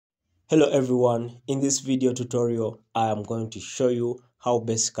Hello everyone, in this video tutorial I am going to show you how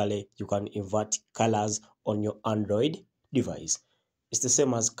basically you can invert colors on your Android device. It's the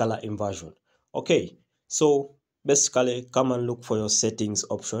same as color inversion. Okay, so basically come and look for your settings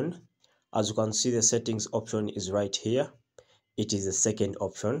option. As you can see, the settings option is right here. It is the second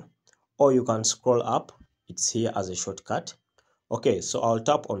option, or you can scroll up. It's here as a shortcut. Okay, so I'll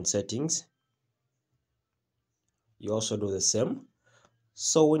tap on settings. You also do the same.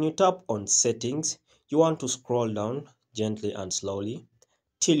 So when you tap on settings, you want to scroll down gently and slowly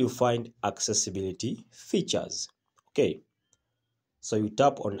till you find accessibility features. Okay, so you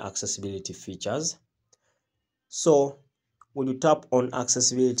tap on accessibility features. So when you tap on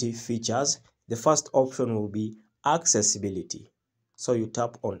accessibility features, the first option will be accessibility. So you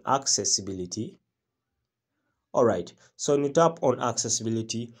tap on accessibility. Alright, so when you tap on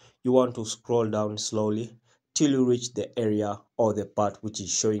accessibility, you want to scroll down slowly till you reach the area or the part which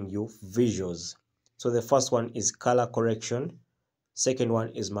is showing you visuals. So the first one is color correction, second one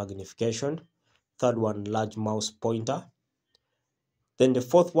is magnification, third one large mouse pointer, then the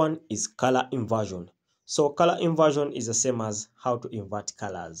fourth one is color inversion. So color inversion is the same as how to invert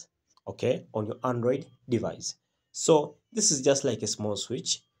colors, okay, on your Android device. So this is just like a small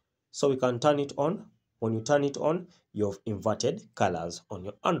switch, so we can turn it on. When you turn it on, you've inverted colors on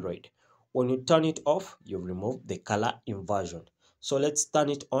your Android. When you turn it off, you've removed the color inversion. So let's turn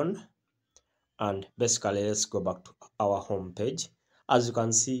it on, and basically let's go back to our home page. As you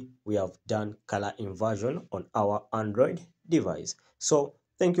can see, we have done color inversion on our Android device. So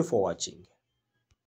thank you for watching.